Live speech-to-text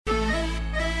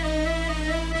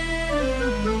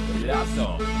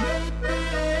Zapraszam.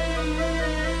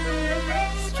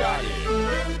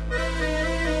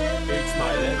 It's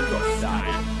my Lemko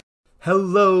style.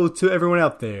 Hello to everyone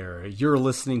out there. You're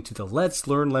listening to the Let's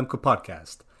Learn Lemko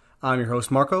podcast. I'm your host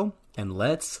Marco, and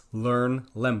let's learn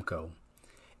Lemko.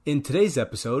 In today's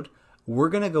episode, we're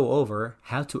going to go over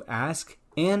how to ask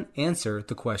and answer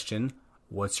the question,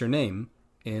 "What's your name?"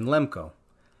 in Lemko.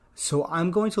 So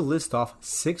I'm going to list off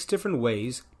 6 different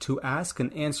ways to ask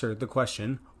and answer the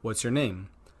question, "What's your name?"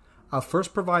 I'll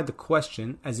first provide the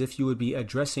question as if you would be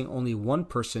addressing only one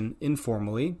person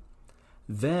informally.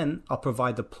 Then I'll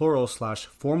provide the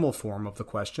plural/formal form of the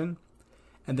question.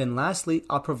 And then lastly,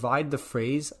 I'll provide the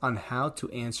phrase on how to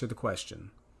answer the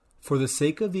question. For the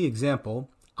sake of the example,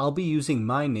 I'll be using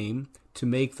my name to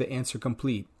make the answer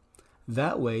complete.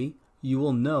 That way, you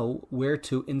will know where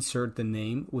to insert the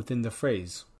name within the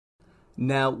phrase.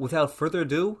 Now, without further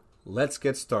ado, let's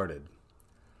get started.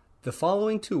 The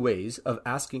following 2 ways of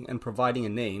asking and providing a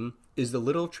name is the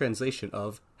literal translation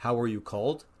of "How are you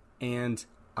called?" and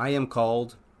 "I am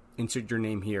called," insert your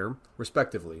name here,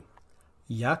 respectively.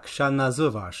 Jak się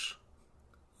nazywasz?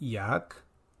 Jak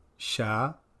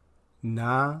się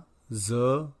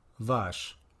nazywasz?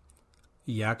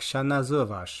 Jak się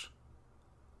nazywasz?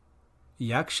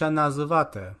 Jak się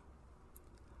nazywacie?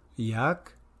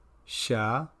 Jak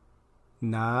się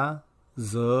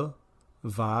nazywacie?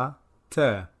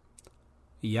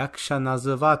 Jak się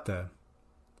nazywacie?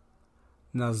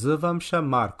 Nazywam się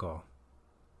Marko.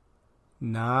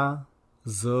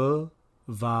 Nazywam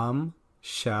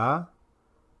się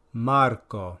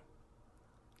Marko.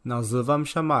 Nazywam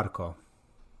się Marko.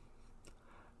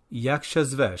 Jak się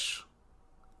zwesz?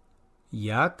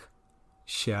 Jak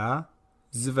się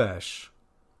zwesz?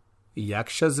 Jak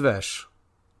się zwesz?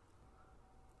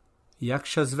 Jak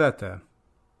się zwete?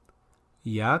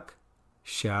 Jak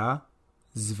się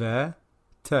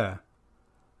zwete?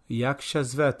 Jak się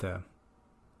zwete?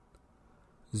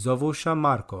 Zowu się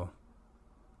Marko.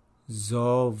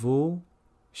 Zowu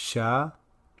się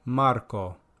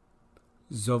Marko.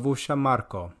 Zowu się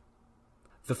Marko.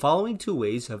 The following 2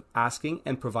 ways of asking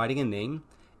and providing a name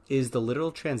is the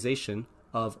literal translation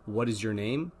of "What is your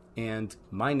name?" and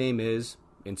 "My name is,"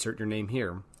 insert your name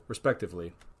here,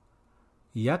 respectively.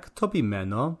 Jak tobie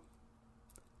meno?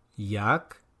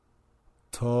 Jak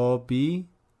tobie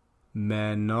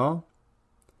meno?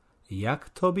 Jak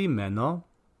tobie meno?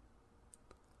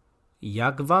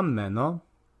 Jak wam meno?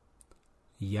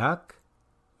 Jak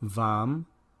wam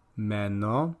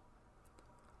meno?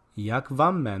 Jak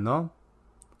wam meno?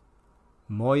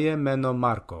 Moje meno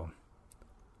Marko.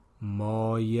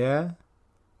 Moje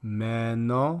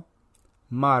meno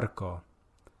Marko.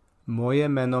 Moje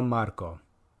meno Marko.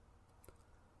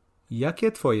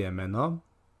 Jakie twoje meno?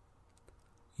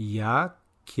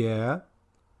 Jakie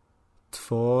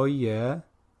twoje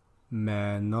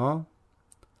meno?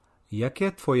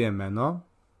 Jakie twoje meno?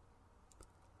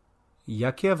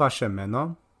 Jakie wasze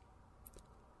meno?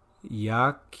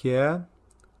 Jakie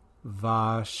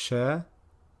wasze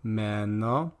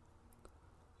meno?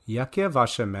 Jakie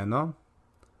wasze meno?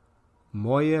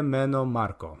 Moje meno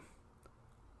Marko.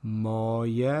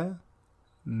 Moje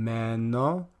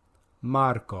meno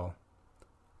Marko.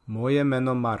 Moje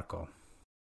meno Marko.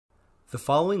 The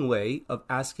following way of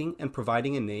asking and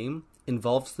providing a name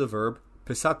involves the verb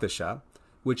pisati się,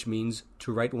 which means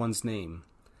to write one's name.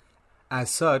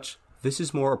 As such, this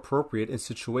is more appropriate in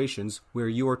situations where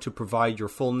you are to provide your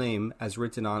full name as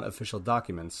written on official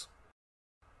documents.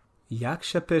 Jak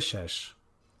się piszesz?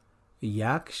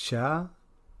 Jak się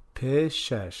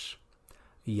piszesz?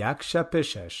 Jak się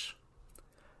piszesz?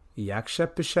 Jak się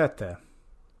piszete?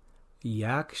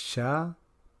 Jak się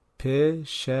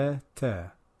piszete?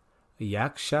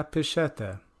 Jak się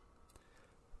piszete?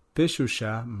 Pišu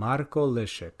się Marko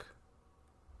Liszyk.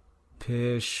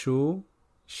 Pišu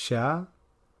się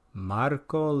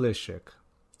Marko Liszyk.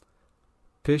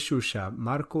 Pišu się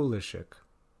Marko Liszyk.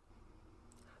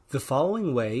 The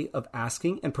following way of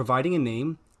asking and providing a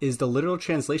name is the literal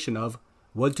translation of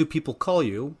 "What do people call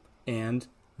you?" and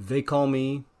 "They call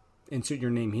me," insert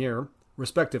your name here,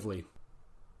 respectively.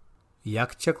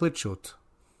 Jak cię klyczut?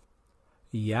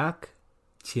 Jak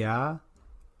cię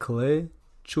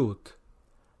klyczut?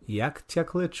 Jak cię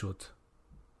klyczut?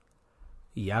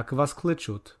 Jak was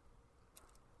klyczut?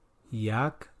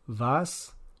 Jak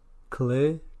was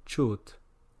klyczut?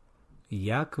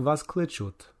 Jak was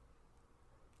klyczut?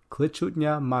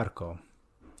 Klyczutnia Marko.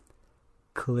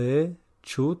 Klyczutnia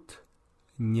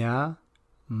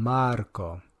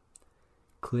Marko.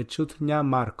 Klyczutnia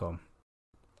Marko.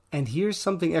 And here's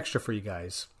something extra for you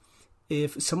guys.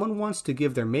 If someone wants to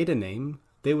give their maiden name,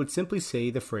 they would simply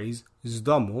say the phrase z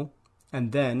domu,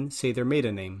 and then say their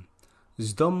maiden name.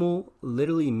 Z domu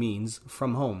literally means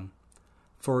from home.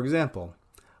 For example,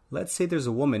 let's say there's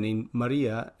a woman named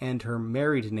Maria and her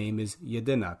married name is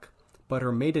Jedynak, but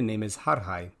her maiden name is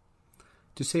Harhaj.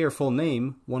 To say her full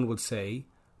name, one would say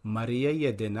Maria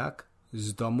Jedynak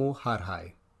z domu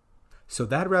Harhaj. So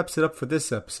that wraps it up for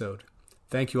this episode.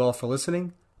 Thank you all for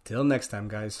listening. Till next time,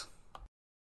 guys.